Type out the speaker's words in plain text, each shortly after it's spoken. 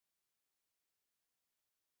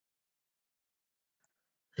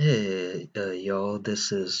Hey, y'all,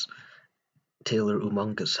 this is Taylor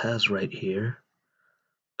Umongus has right here,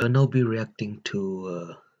 and I'll be reacting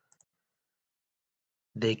to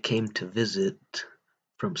They Came to Visit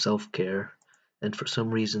from Self-Care, and for some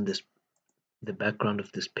reason the background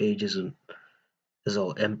of this page is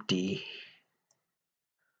all empty.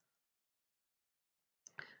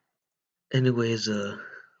 Anyways,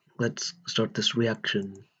 let's start this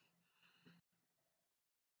reaction,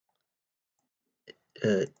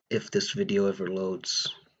 if this video ever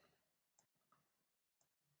loads.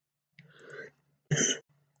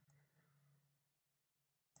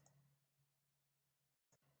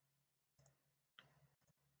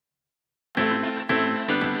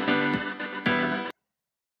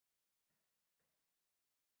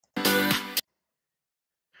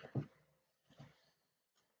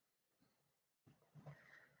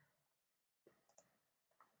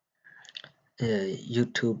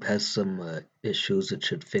 YouTube has some issues it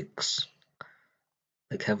should fix,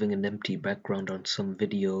 like having an empty background on some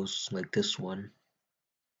videos like this one.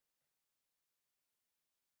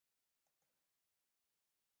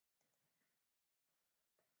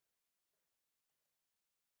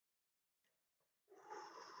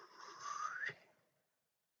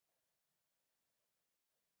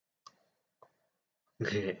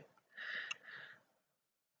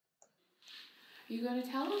 You gonna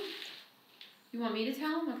tell him? You want me to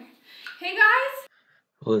tell him? Okay. Hey guys!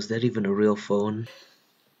 Oh, is that even a real phone?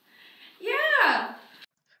 Yeah!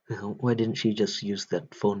 Why didn't she just use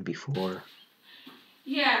that phone before?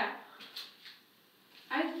 Yeah.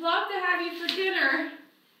 I'd love to have you for dinner.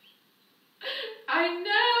 I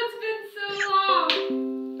know, it's been so long.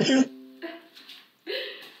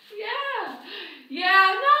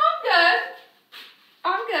 Yeah, no,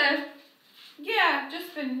 I'm good. Yeah,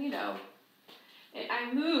 just been,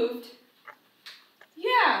 I moved.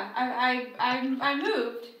 Yeah, I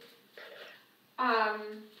moved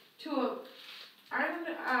to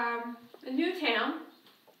a new town.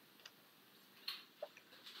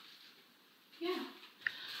 Yeah,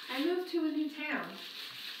 I moved to a new town,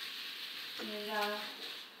 and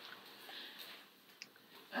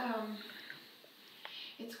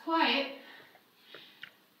it's quiet.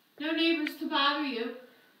 No neighbors to bother you.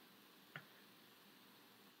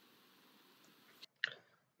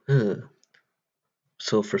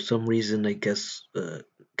 So for some reason, I guess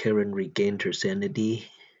Karen regained her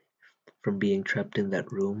sanity from being trapped in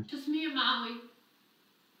that room. Just me and Molly.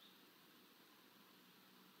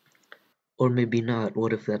 Or maybe not.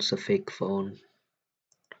 What if that's a fake phone?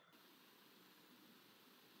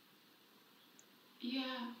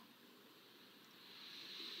 Yeah.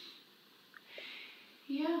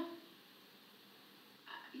 Yeah.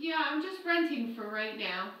 Yeah, I'm just renting for right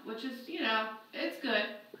now, which is, it's good.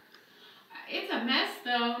 It's a mess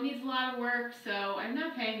though, needs a lot of work, so I'm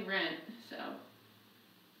not paying rent, so.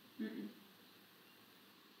 Mm-mm.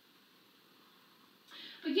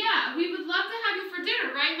 But yeah, we would love to have you for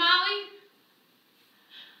dinner, right,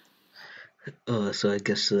 Molly? So I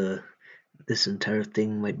guess this entire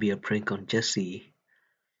thing might be a prank on Jesse.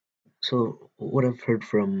 So what I've heard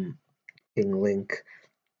from King Link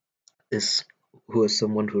is, who is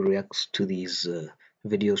someone who reacts to these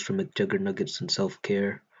videos from McJuggernuggets and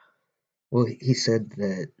Self-Care. Well, he said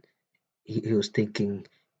that he was thinking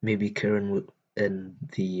maybe Karen and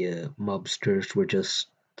the mobsters were just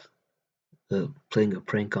playing a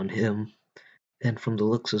prank on him, and from the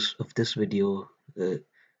looks of this video,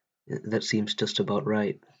 that seems just about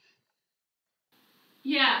right.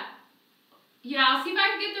 Yeah. Yeah, I'll see if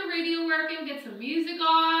I can get the radio working, get some music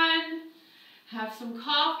on, have some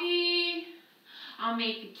coffee. I'll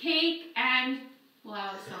make a cake, and we'll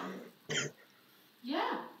have some.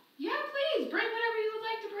 Yeah. Yeah, please, bring whatever you would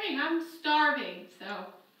like to bring. I'm starving,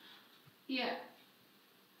 so. Yeah.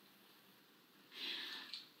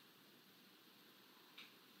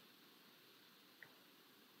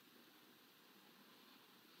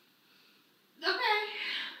 Okay.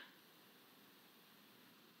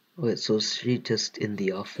 Wait, so is she just in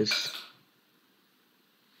the office?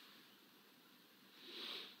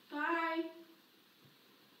 Bye.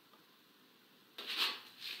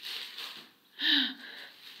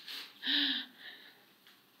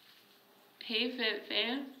 Hey, Fit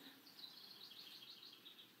Fan.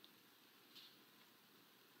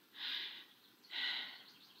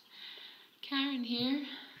 Karen here.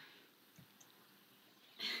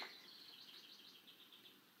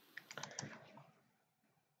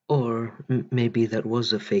 Or maybe that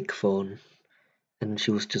was a fake phone, and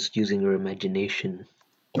she was just using her imagination.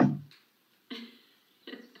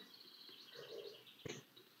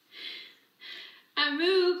 I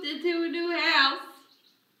moved into a new house.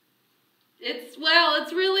 It's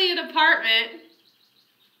really an apartment.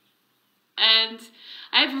 And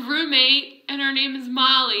I have a roommate, and her name is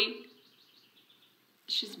Molly.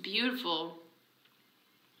 She's beautiful.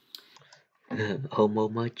 Homo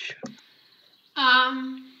much?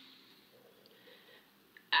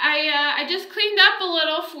 I just cleaned up a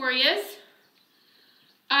little for you.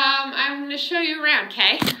 I'm gonna show you around,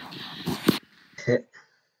 okay?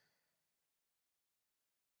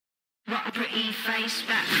 What a pretty face,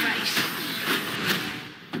 that face.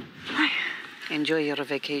 Enjoy your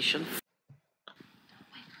vacation.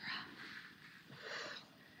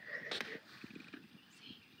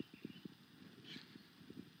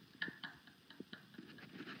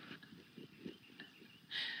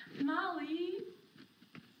 Molly,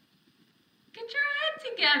 get your head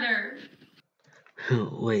together.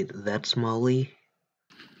 Wait, that's Molly?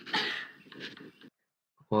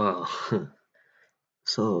 Wow.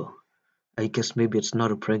 So, I guess maybe it's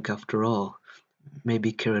not a prank after all.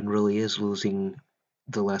 Maybe Karen really is losing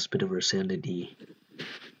the last bit of her sanity.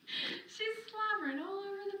 She's slobbering all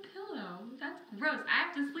over the pillow. That's gross. I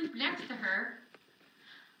have to sleep next to her.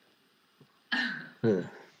 Huh.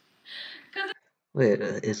 Because Wait,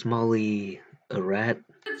 is Molly a rat?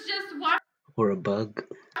 it's just one Or a bug?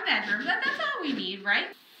 bedroom. That's all we need, right?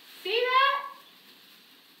 See that?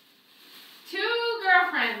 Two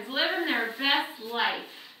girlfriends living their best life.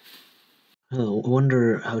 Oh, I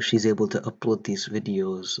wonder how she's able to upload these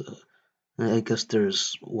videos. I guess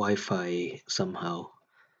there's Wi-Fi somehow.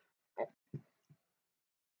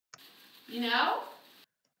 You know?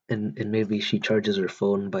 And maybe she charges her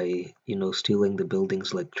phone by, stealing the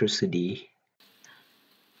building's electricity.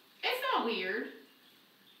 It's not weird.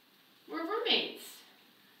 We're roommates.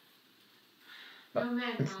 No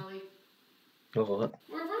men, Molly. Oh, what?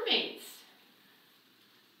 We're roommates.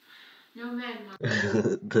 No men,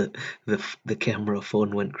 Molly. the camera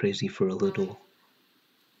phone went crazy for a little.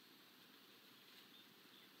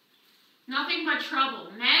 Nothing but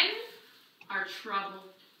trouble. Men are trouble.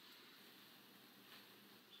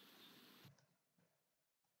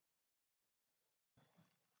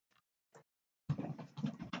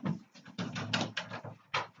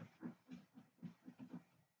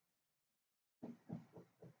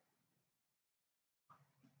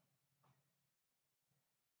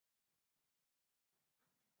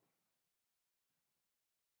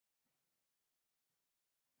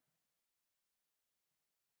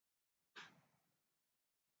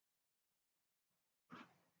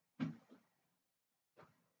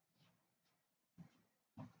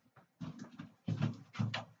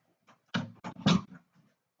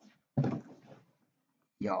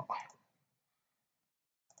 Yeah.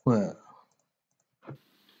 Well, And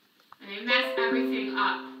they mess everything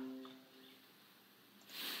up.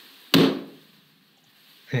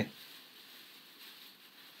 There's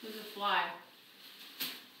a fly.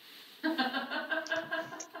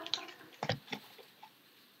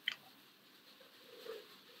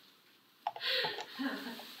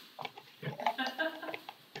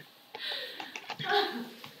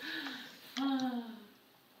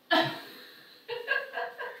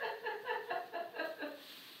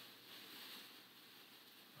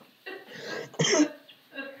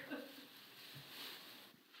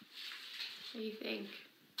 What do you think?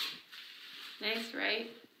 Nice, right?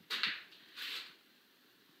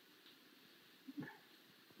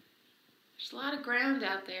 There's a lot of ground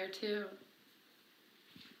out there, too.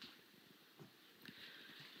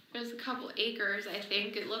 There's a couple acres, I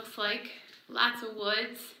think, it looks like. Lots of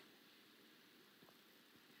woods.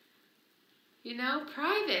 You know,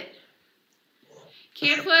 private.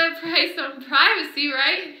 Can't put a price on privacy,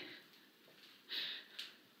 right?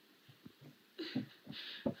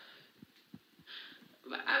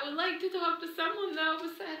 But I would like to talk to someone, though,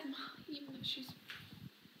 besides Molly, even though she's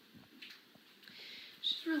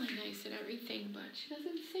really nice and everything, but she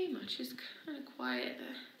doesn't say much. She's kind of quiet,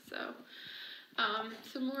 so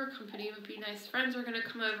some more company would be nice. Friends are gonna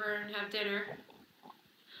come over and have dinner.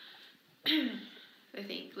 I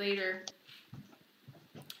think later.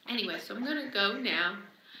 Anyway, so I'm gonna go now,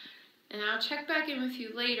 and I'll check back in with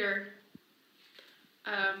you later.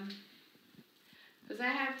 Because I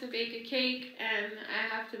have to bake a cake and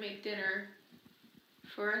I have to make dinner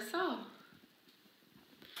for us all.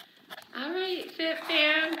 All right, Fit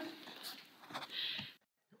Fam.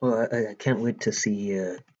 well, I can't wait to see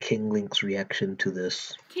King Link's reaction to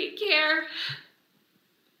this. Take care.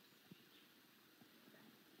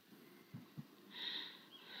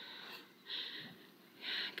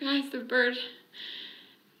 Guys, the bird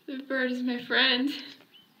is my friend.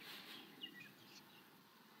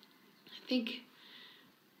 I think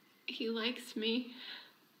he likes me.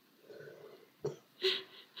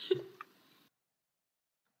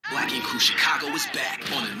 Crew Chicago is back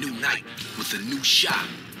on a new night with a new shot.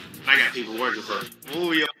 I got people working for me.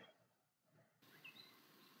 Ooh, yo.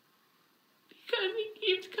 Because he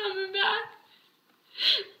keeps coming back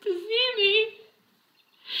to see me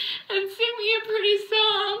and sing me a pretty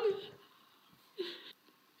song.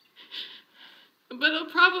 But he'll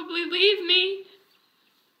probably leave me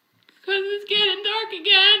because it's getting dark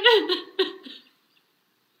again.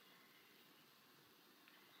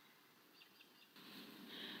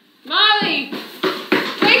 Molly!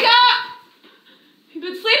 Wake up! You've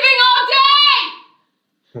been sleeping all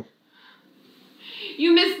day!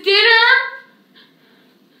 You missed dinner?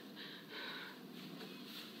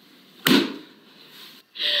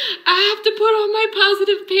 I have to put on my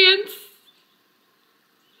positive pants.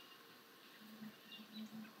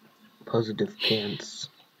 Positive pants.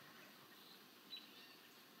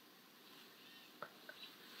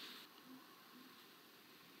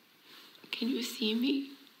 Can you see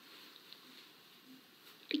me?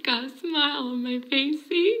 I got a smile on my face,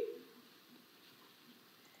 see?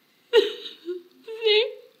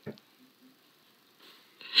 See?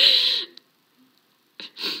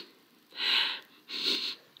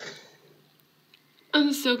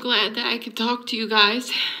 I'm so glad that I could talk to you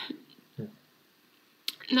guys.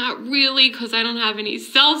 Not really, because I don't have any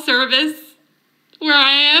cell service where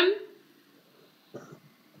I am.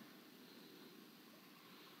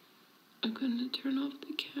 I'm gonna turn off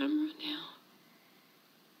the camera now.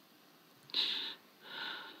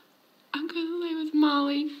 I'm gonna lay with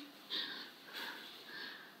Molly.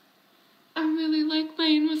 I really like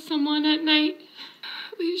laying with someone at night.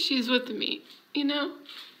 At least she's with me, you know?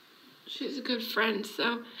 She's a good friend,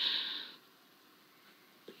 so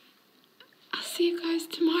I'll see you guys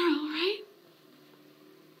tomorrow, right?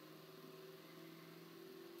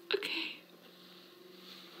 Okay.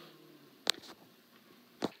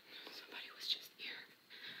 Somebody was just here.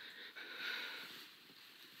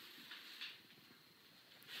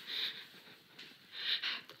 I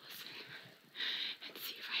have to listen and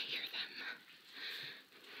see if I hear them.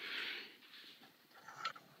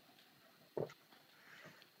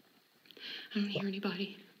 I don't hear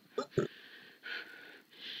anybody.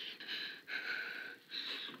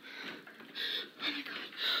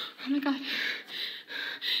 Oh my god.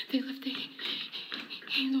 They left the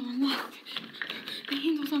handle unlocked. The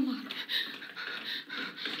handle's unlocked.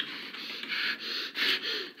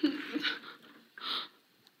 The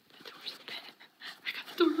door's open. I got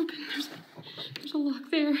the door open. There's a lock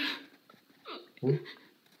there.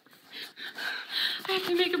 I have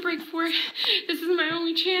to make a break for it. This is my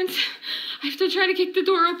only chance. I have to try to kick the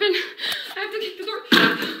door open. I have to kick the door.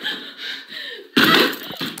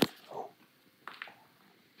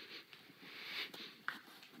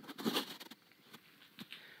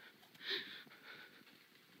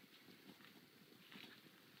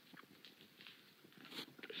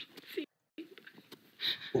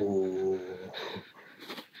 Oh,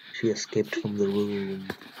 she escaped from the room.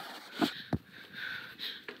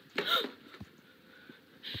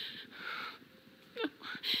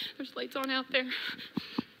 There's lights on out there.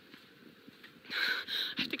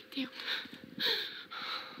 I have to get down.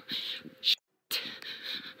 Shit.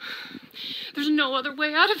 There's no other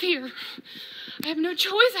way out of here. I have no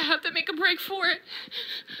choice. I have to make a break for it.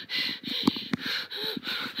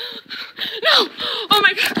 No! Oh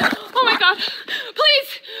my god! Oh my god! Please!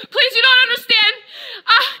 Please, you don't understand!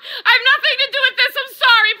 I have nothing to do with this. I'm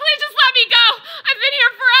sorry. Please just let me go. I've been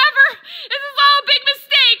here forever. This is all a big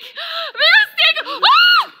mistake. A big mistake.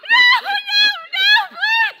 Oh! No,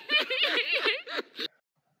 please!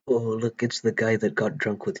 Oh, look, it's the guy that got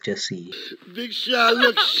drunk with Jesse. Big Shot,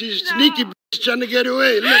 look, she's sneaky bitch trying to get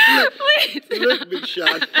away. Look. Please. Look, Big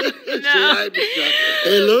Shot. Say hi, Big Shot.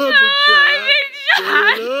 Hello, Big Shot.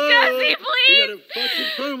 Hello. Jesse, please. You got a fucking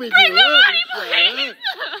permit. Bring the money, please.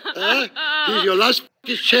 Huh? Here's your last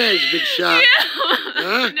fucking chance, Big Shot.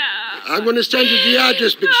 Huh? No. I'm going to send you the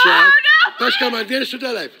address, Big No, Shot. no. Paška, mandire su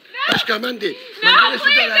dalej. Paška, mandi. No, Mandire su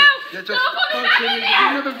please, dalej. no. Ja to No, put me back in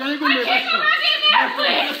there. Ne bih nego me I can't Paška. go back in there,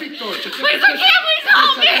 please. Please, Please, I can't. Please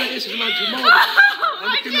help me.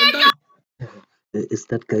 I can't go. Is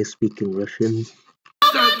that guy speaking Russian?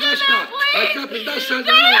 Jesse!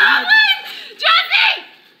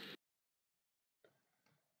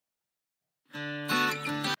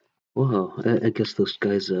 Wow, I guess those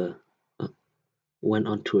guys went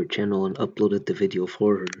onto her channel and uploaded the video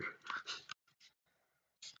for her.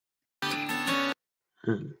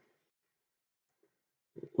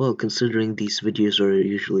 Well, considering these videos are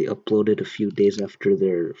usually uploaded a few days after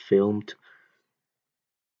they're filmed,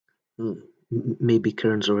 maybe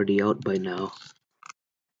Karen's already out by now.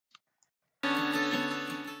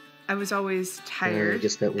 I was always tired, I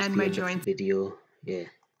guess that was and the my end of joints. the video. Yeah.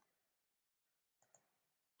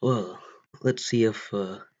 Well, let's see if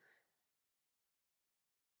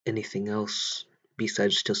anything else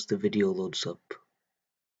besides just the video loads up.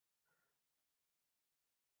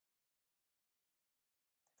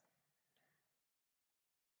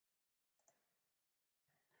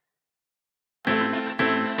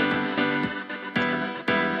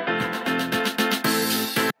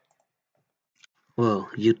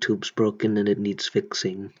 Well, YouTube's broken and it needs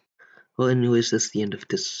fixing. Well, anyways, that's the end of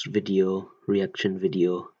this video, reaction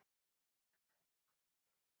video.